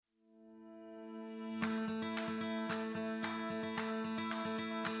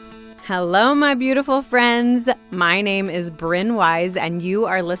Hello, my beautiful friends. My name is Bryn Wise, and you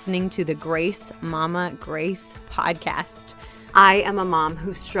are listening to the Grace Mama Grace podcast. I am a mom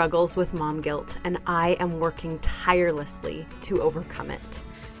who struggles with mom guilt, and I am working tirelessly to overcome it.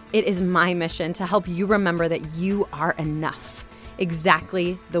 It is my mission to help you remember that you are enough,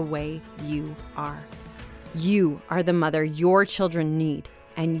 exactly the way you are. You are the mother your children need,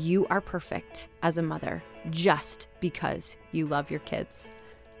 and you are perfect as a mother just because you love your kids.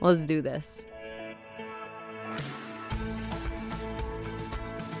 Let's do this.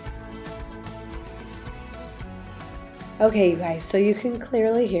 Okay, you guys, so you can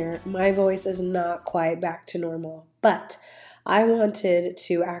clearly hear my voice is not quite back to normal, but I wanted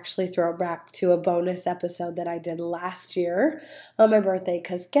to actually throw back to a bonus episode that I did last year on my birthday,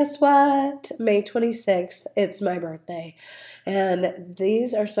 because guess what? May 26th, it's my birthday. And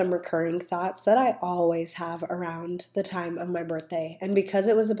these are some recurring thoughts that I always have around the time of my birthday. And because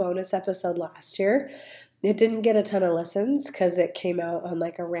it was a bonus episode last year, it didn't get a ton of listens because it came out on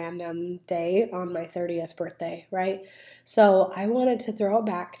like a random day on my 30th birthday, right? So I wanted to throw it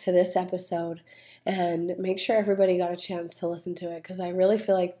back to this episode and make sure everybody got a chance to listen to it because I really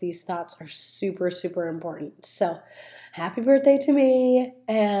feel like these thoughts are super, super important. So happy birthday to me,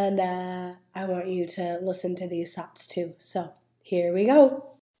 and I want you to listen to these thoughts too. So here we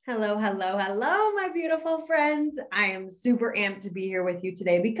go. Hello, my beautiful friends. I am super amped to be here with you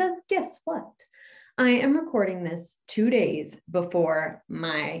today because guess what? I am recording this 2 days before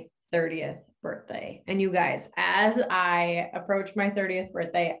my 30th birthday. And you guys, as I approach my 30th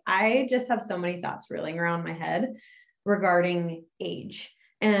birthday, I just have so many thoughts reeling around my head regarding age.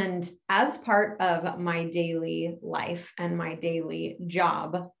 And as part of my daily life and my daily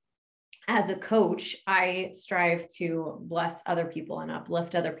job as a coach, I strive to bless other people and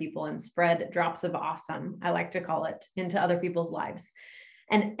uplift other people and spread drops of awesome, I like to call it, into other people's lives.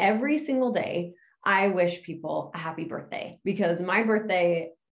 And every single day, I wish people a happy birthday because my birthday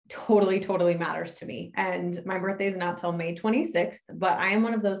totally matters to me. And my birthday is not till May 26th, but I am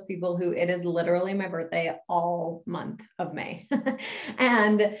one of those people who it is literally my birthday all month of May.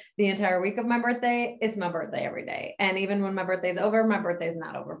 And the entire week of my birthday, it's my birthday every day. And even when my birthday's over, my birthday's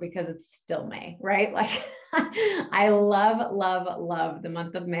not over because it's still May, right? Like I love the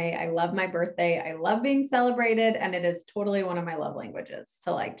month of May. I love my birthday. I love being celebrated. And it is totally one of my love languages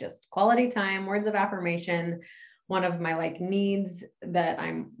to like just quality time, words of affirmation. One of my like needs that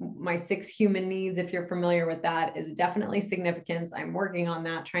my 6 human needs, if you're familiar with that, is definitely significance. I'm working on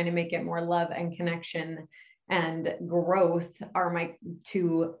that, trying to make it more love and connection and growth are my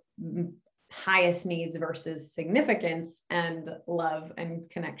 2 highest needs versus significance and love and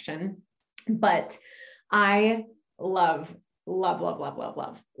connection. But I love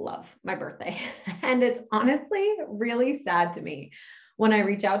my birthday. And it's honestly really sad to me when I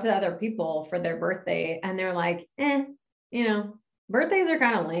reach out to other people for their birthday and they're like, birthdays are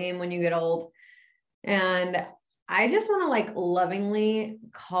kind of lame when you get old. And I just want to like lovingly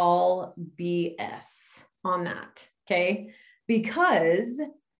call BS on that. Okay. Because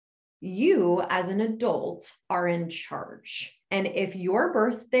you as an adult are in charge. And if your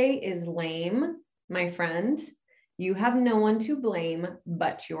birthday is lame, my friend, you have no one to blame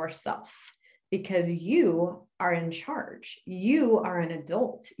but yourself because you are in charge. You are an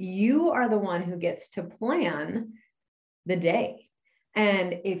adult. You are the one who gets to plan the day.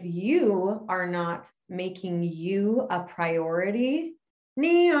 And if you are not making you a priority,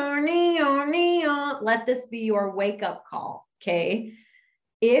 let this be your wake-up call, okay?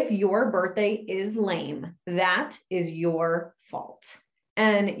 If your birthday is lame, that is your fault.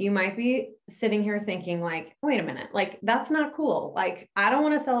 And you might be sitting here thinking like, wait a minute, like that's not cool. Like, I don't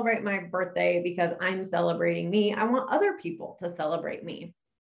want to celebrate my birthday because I'm celebrating me. I want other people to celebrate me.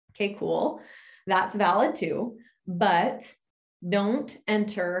 Okay, cool. That's valid too. But don't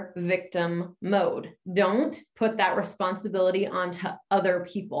enter victim mode. Don't put that responsibility onto other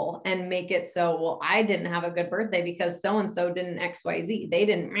people and make it so, well, I didn't have a good birthday because so-and-so didn't XYZ. They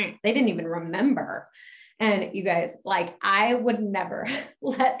didn't even remember. And you guys, like, I would never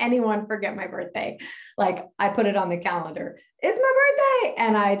let anyone forget my birthday. Like, I put it on the calendar. It's my birthday.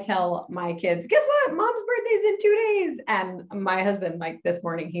 And I tell my kids, guess what? Mom's birthday's in 2 days. And my husband, like this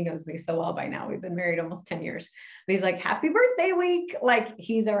morning, he knows me so well by now. We've been married almost 10 years. But he's like, happy birthday week. Like,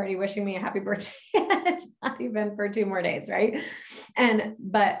 he's already wishing me a happy birthday. It's not even for 2 more days, right?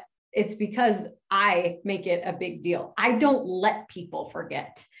 But it's because I make it a big deal. I don't let people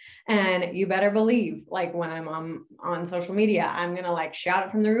forget. And you better believe, like when I'm on social media, I'm going to like shout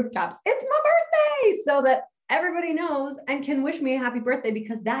it from the rooftops. It's my birthday, so that everybody knows and can wish me a happy birthday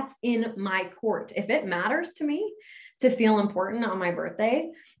because that's in my court. If it matters to me to feel important on my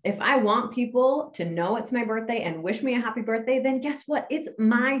birthday, if I want people to know it's my birthday and wish me a happy birthday, then guess what? It's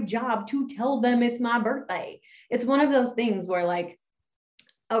my job to tell them it's my birthday. It's one of those things where like,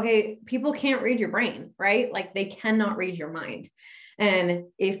 okay, people can't read your brain, right? Like they cannot read your mind. And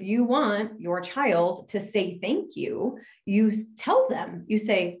if you want your child to say thank you, you tell them, you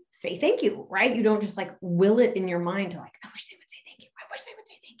say thank you, right? You don't just like will it in your mind to like, I wish they would say thank you. I wish they would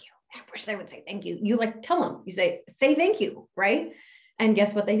say thank you. I wish they would say thank you. You like tell them, you say thank you, right? And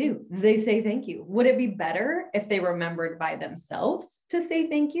guess what they do? They say thank you. Would it be better if they remembered by themselves to say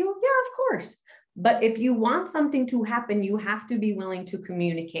thank you? Yeah, of course. But if you want something to happen, you have to be willing to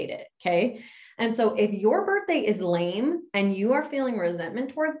communicate it. Okay. And so if your birthday is lame and you are feeling resentment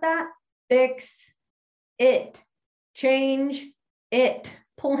towards that, fix it, change it,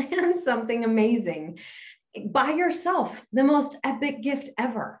 plan something amazing. Buy yourself the most epic gift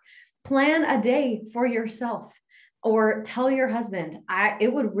ever. Plan a day for yourself. Or tell your husband,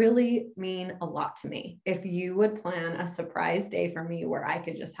 it would really mean a lot to me if you would plan a surprise day for me where I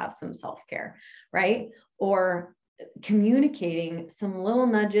could just have some self-care, right? Or communicating some little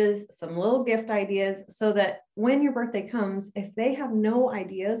nudges, some little gift ideas so that when your birthday comes, if they have no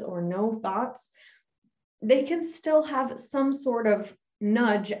ideas or no thoughts, they can still have some sort of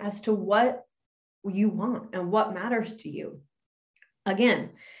nudge as to what you want and what matters to you.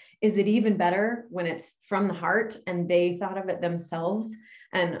 Again, is it even better when it's from the heart and they thought of it themselves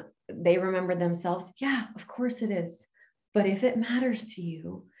and they remember themselves? Yeah, of course it is. But if it matters to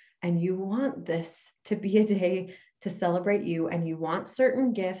you and you want this to be a day to celebrate you and you want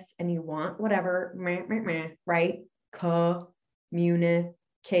certain gifts and you want whatever, right?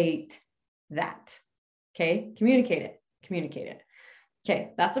 Communicate that. Okay. Communicate it.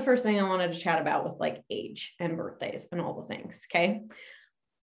 Okay. That's the first thing I wanted to chat about with like age and birthdays and all the things. Okay.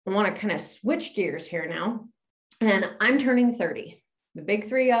 I want to kind of switch gears here now. And I'm turning 30, the big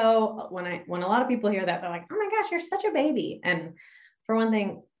 30. When a lot of people hear that, they're like, oh my gosh, you're such a baby. And for one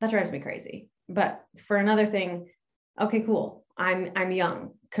thing, that drives me crazy. But for another thing, okay, cool. I'm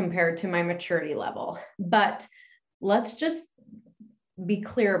young compared to my maturity level, but let's just be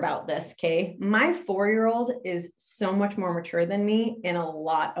clear about this. Okay. My 4-year-old is so much more mature than me in a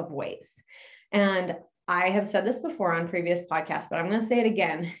lot of ways. And I have said this before on previous podcasts, but I'm going to say it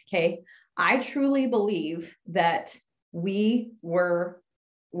again. Okay. I truly believe that we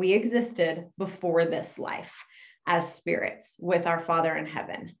existed before this life as spirits with our Father in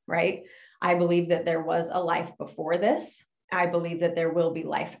heaven, right? I believe that there was a life before this. I believe that there will be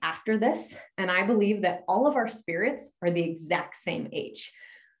life after this. And I believe that all of our spirits are the exact same age.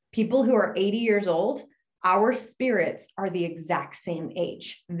 People who are 80 years old, our spirits are the exact same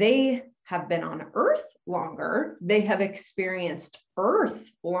age. They have been on earth longer. They have experienced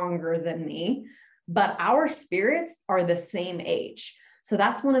earth longer than me, but our spirits are the same age. So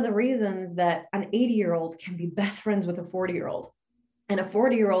that's one of the reasons that an 80-year-old can be best friends with a 40-year-old. And a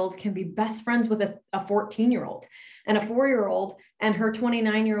 40-year-old can be best friends with a 14-year-old. And a 4-year-old and his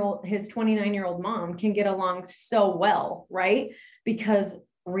 29-year-old mom can get along so well, right? Because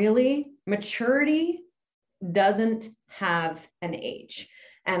really, maturity doesn't have an age.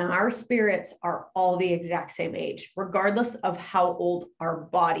 And our spirits are all the exact same age, regardless of how old our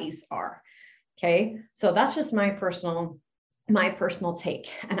bodies are. Okay. So that's just my personal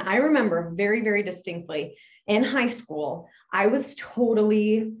take. And I remember very, very distinctly in high school, I was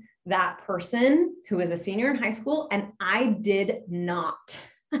totally that person who was a senior in high school. And I did not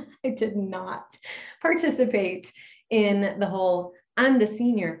participate in the whole, I'm the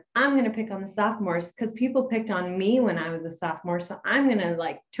senior, I'm going to pick on the sophomores, because people picked on me when I was a sophomore. So I'm going to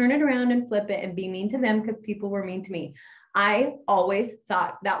like turn it around and flip it and be mean to them because people were mean to me. I always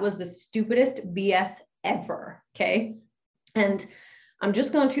thought that was the stupidest BS ever. Okay. And I'm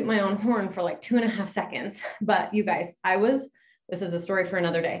just going to toot my own horn for like 2.5 seconds. But you guys, this is a story for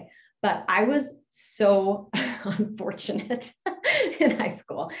another day, but I was so unfortunate in high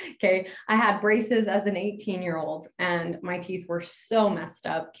school. Okay. I had braces as an 18-year-old and my teeth were so messed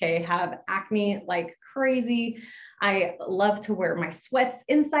up. Okay. Have acne like crazy. I love to wear my sweats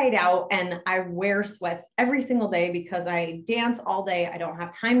inside out, and I wear sweats every single day because I dance all day. I don't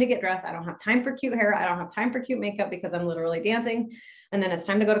have time to get dressed. I don't have time for cute hair. I don't have time for cute makeup because I'm literally dancing. And then it's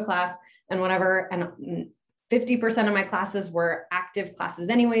time to go to class and whatever. And 50% of my classes were active classes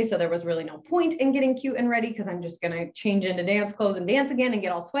anyway. So there was really no point in getting cute and ready because I'm just going to change into dance clothes and dance again and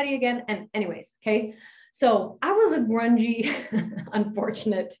get all sweaty again. And anyways, okay. So I was a grungy,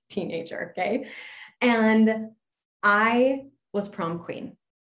 unfortunate teenager. Okay. And I was prom queen.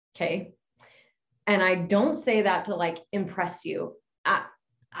 Okay. And I don't say that to like impress you.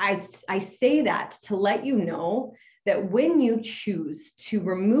 I say that to let you know that when you choose to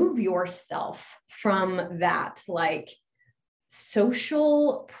remove yourself from that, like,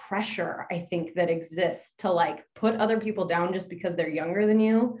 social pressure, I think, that exists to like put other people down just because they're younger than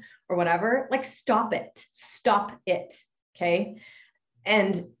you or whatever, like, stop it. Okay.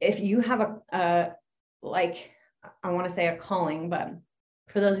 And if you have like, I want to say a calling, but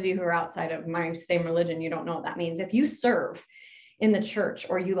for those of you who are outside of my same religion, you don't know what that means. If you serve in the church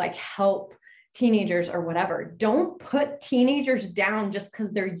or you like help teenagers or whatever, don't put teenagers down just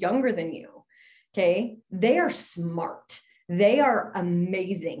because they're younger than you. Okay. They are smart. They are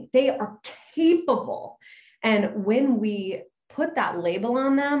amazing. They are capable. And when we put that label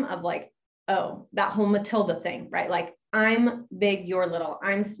on them of like, oh, that whole Matilda thing, right? Like, I'm big, you're little,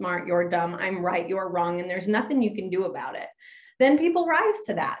 I'm smart, you're dumb, I'm right, you're wrong, and there's nothing you can do about it. Then people rise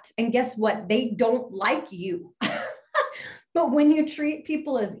to that. And guess what? They don't like you. But when you treat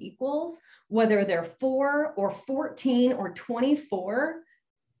people as equals, whether they're 4 or 14 or 24,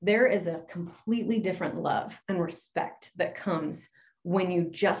 there is a completely different love and respect that comes when you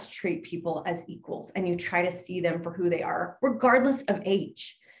just treat people as equals and you try to see them for who they are, regardless of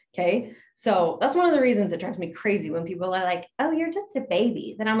age. Okay. So that's one of the reasons it drives me crazy when people are like, oh, you're just a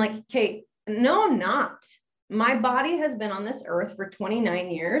baby. Then I'm like, okay, no, I'm not. My body has been on this earth for 29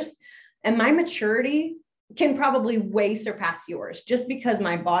 years and my maturity can probably way surpass yours. Just because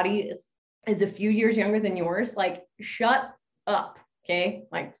my body is a few years younger than yours, like, shut up. Okay.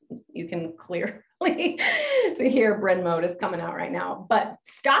 Like, you can clearly hear Bryn mode is coming out right now, but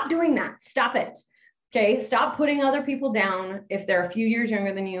stop doing that. Stop it. Okay. Stop putting other people down if they're a few years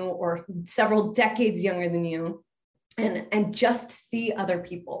younger than you or several decades younger than you, and just see other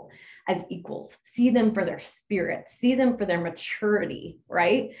people as equals. See them for their spirit, see them for their maturity.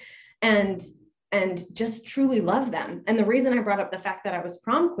 Right. And just truly love them. And the reason I brought up the fact that I was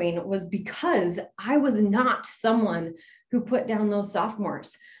prom queen was because I was not someone who put down those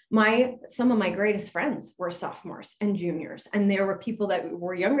sophomores. Some of my greatest friends were sophomores and juniors, and there were people that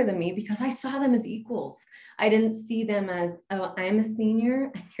were younger than me because I saw them as equals. I didn't see them as, oh, I'm a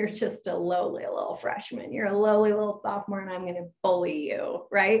senior and you're just a lowly little freshman. You're a lowly little sophomore and I'm going to bully you,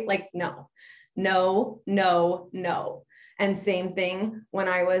 right? Like, no. And same thing when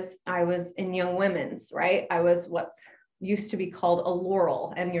I was in Young Women's, right? I was what's used to be called a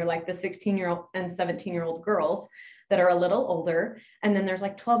Laurel, and you're like the 16-year-old and 17-year-old girls that are a little older. And then there's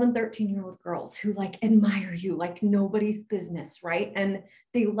like 12 and 13-year-old girls who like admire you like nobody's business, right? And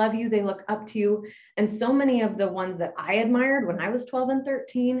they love you, they look up to you. And so many of the ones that I admired when I was 12 and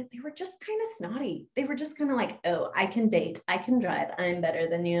 13, they were just kind of snotty. They were just kind of like, oh, I can date, I can drive, I'm better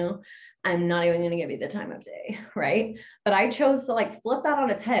than you. I'm not even going to give you the time of day, right? But I chose to like flip that on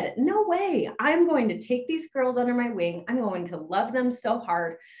its head. No way. I'm going to take these girls under my wing. I'm going to love them so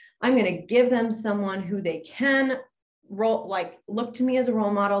hard. I'm going to give them someone who they can look to me as a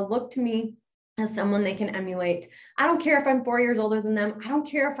role model, look to me as someone they can emulate. I don't care if I'm 4 years older than them. I don't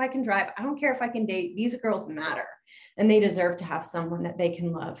care if I can drive. I don't care if I can date. These girls matter. And they deserve to have someone that they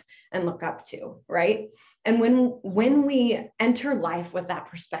can love and look up to, right? And when we enter life with that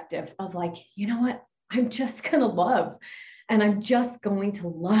perspective of like, you know what, I'm just going to love, and I'm just going to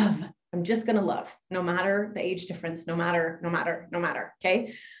love. I'm just going to love, no matter the age difference, no matter.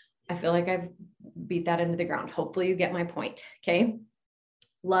 Okay. I feel like I've beat that into the ground. Hopefully you get my point. Okay.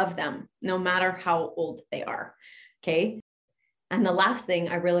 Love them no matter how old they are. Okay. And the last thing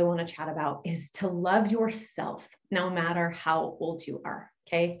I really want to chat about is to love yourself no matter how old you are.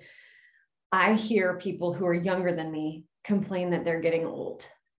 Okay. I hear people who are younger than me complain that they're getting old.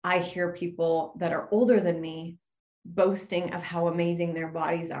 I hear people that are older than me boasting of how amazing their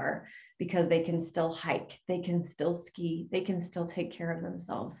bodies are because they can still hike, they can still ski, they can still take care of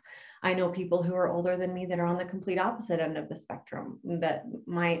themselves. I know people who are older than me that are on the complete opposite end of the spectrum. That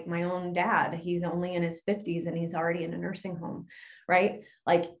my own dad, he's only in his 50s and he's already in a nursing home, right?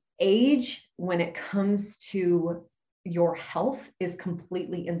 Like, age, when it comes to your health, is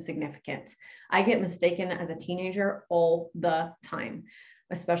completely insignificant. I get mistaken as a teenager all the time,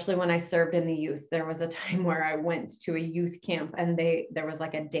 especially when I served in the youth. There was a time where I went to a youth camp and there was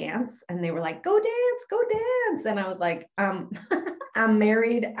like a dance and they were like, go dance. And I was like, I'm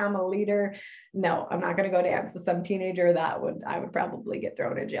married, I'm a leader. No, I'm not going to go dance with some teenager. I would probably get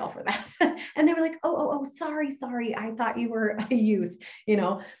thrown in jail for that. And they were like, oh, sorry. I thought you were a youth,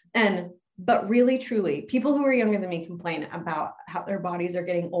 but really, truly, people who are younger than me complain about how their bodies are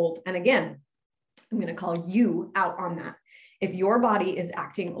getting old. And again, I'm going to call you out on that. If your body is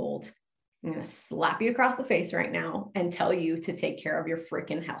acting old, I'm going to slap you across the face right now and tell you to take care of your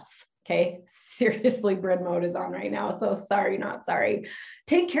freaking health. Okay. Seriously, bread mode is on right now. So sorry, not sorry.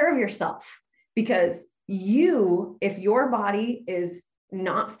 Take care of yourself, because if your body is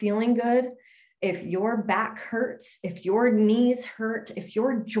not feeling good, if your back hurts, if your knees hurt, if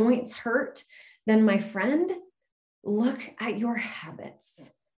your joints hurt, then my friend, look at your habits.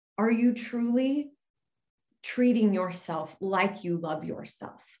 Are you truly treating yourself like you love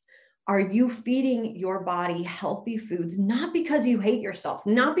yourself? Are you feeding your body healthy foods, not because you hate yourself,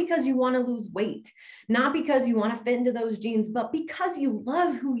 not because you want to lose weight, not because you want to fit into those jeans, but because you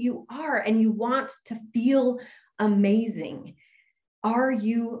love who you are and you want to feel amazing? Are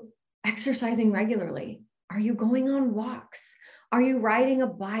you exercising regularly? Are you going on walks? Are you riding a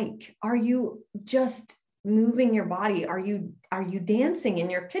bike? Are you just moving your body? Are you dancing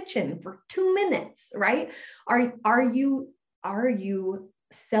in your kitchen for 2 minutes, right? Are you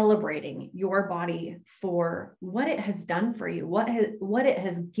celebrating your body for what it has done for you, what it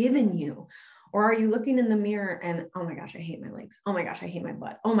has given you? Or are you looking in the mirror and, oh my gosh, I hate my legs. Oh my gosh, I hate my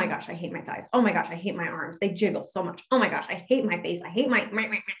butt. Oh my gosh, I hate my thighs. Oh my gosh, I hate my arms. They jiggle so much. Oh my gosh, I hate my face. I hate my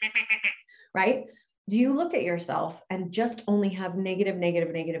right? Do you look at yourself and just only have negative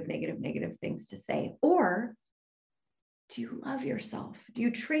things to say? Or do you love yourself? Do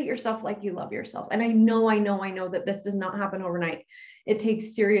you treat yourself like you love yourself? And I know that this does not happen overnight. It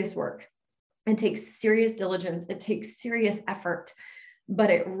takes serious work. It takes serious diligence. It takes serious effort. But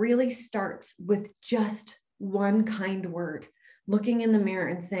it really starts with just one kind word, looking in the mirror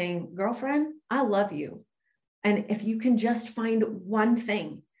and saying, girlfriend, I love you. And if you can just find one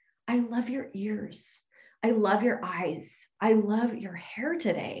thing, I love your ears. I love your eyes. I love your hair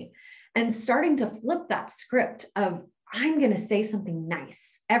today. And starting to flip that script of, I'm going to say something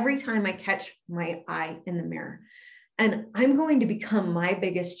nice every time I catch my eye in the mirror. And I'm going to become my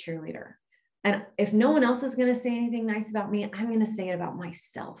biggest cheerleader. And if no one else is going to say anything nice about me, I'm going to say it about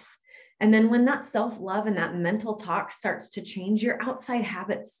myself. And then when that self-love and that mental talk starts to change, your outside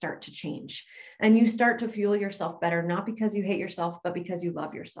habits start to change. And you start to fuel yourself better, not because you hate yourself, but because you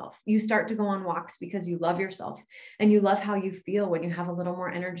love yourself. You start to go on walks because you love yourself and you love how you feel when you have a little more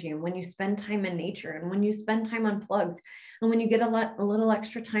energy and when you spend time in nature and when you spend time unplugged and when you get a little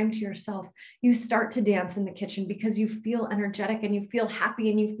extra time to yourself. You start to dance in the kitchen because you feel energetic and you feel happy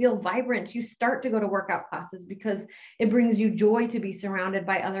and you feel vibrant. You start to go to workout classes because it brings you joy to be surrounded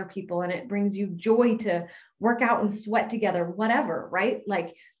by other people, and it brings you joy to work out and sweat together, whatever, right?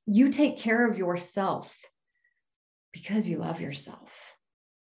 Like, you take care of yourself because you love yourself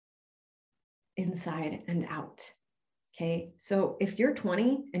inside and out. Okay. So if you're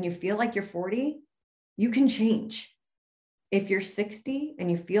 20 and you feel like you're 40, you can change. If you're 60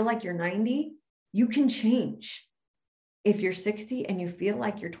 and you feel like you're 90, you can change. If you're 60 and you feel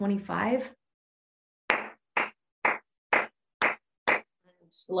like you're 25,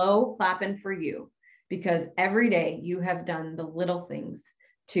 slow clapping for you, because every day you have done the little things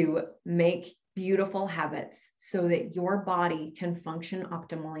to make beautiful habits so that your body can function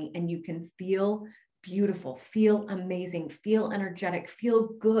optimally and you can feel beautiful, feel amazing, feel energetic, feel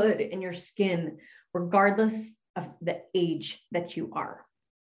good in your skin, regardless of the age that you are.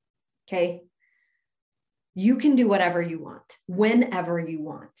 Okay. You can do whatever you want, whenever you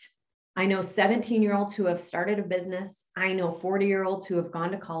want. I know 17-year-olds who have started a business. I know 40-year-olds who have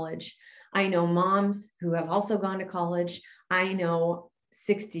gone to college. I know moms who have also gone to college. I know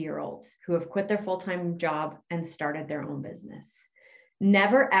 60-year-olds who have quit their full-time job and started their own business.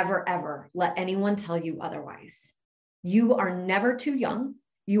 Never, ever, ever let anyone tell you otherwise. You are never too young.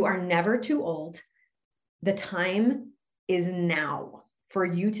 You are never too old. The time is now for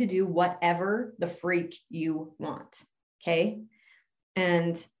you to do whatever the freak you want. Okay.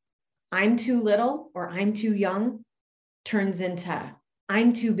 And I'm too little or I'm too young turns into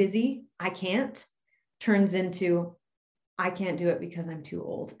I'm too busy, I can't, turns into I can't do it because I'm too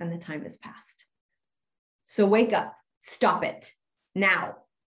old and the time has passed. So wake up, stop it now.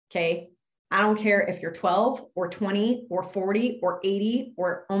 Okay. I don't care if you're 12 or 20 or 40 or 80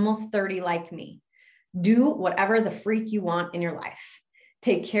 or almost 30 like me. Do whatever the freak you want in your life.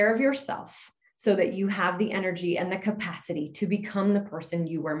 Take care of yourself so that you have the energy and the capacity to become the person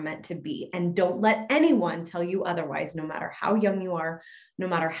you were meant to be. And don't let anyone tell you otherwise, no matter how young you are, no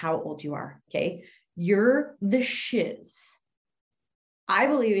matter how old you are. Okay. You're the shiz. I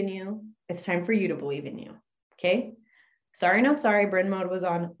believe in you. It's time for you to believe in you. Okay. Sorry, not sorry. Bryn mode was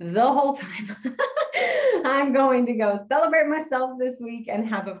on the whole time. I'm going to go celebrate myself this week and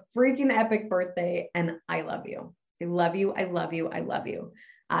have a freaking epic birthday. And I love you. I love you. I love you. I love you.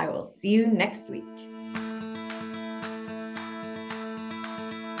 I will see you next week.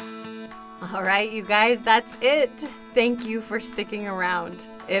 All right, you guys, that's it. Thank you for sticking around.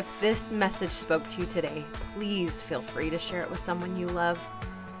 If this message spoke to you today, please feel free to share it with someone you love.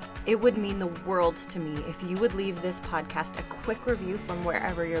 It would mean the world to me if you would leave this podcast a quick review from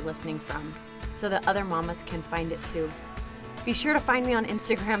wherever you're listening from, so that other mamas can find it too. Be sure to find me on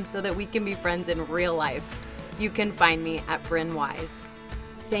Instagram so that we can be friends in real life. You can find me at Bryn Wise.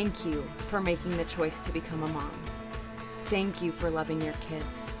 Thank you for making the choice to become a mom. Thank you for loving your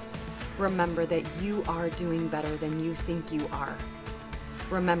kids. Remember that you are doing better than you think you are.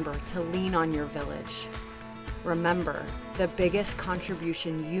 Remember to lean on your village. Remember, the biggest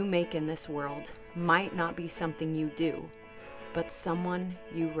contribution you make in this world might not be something you do, but someone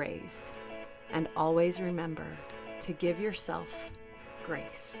you raise. And always remember to give yourself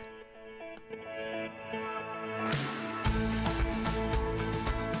grace.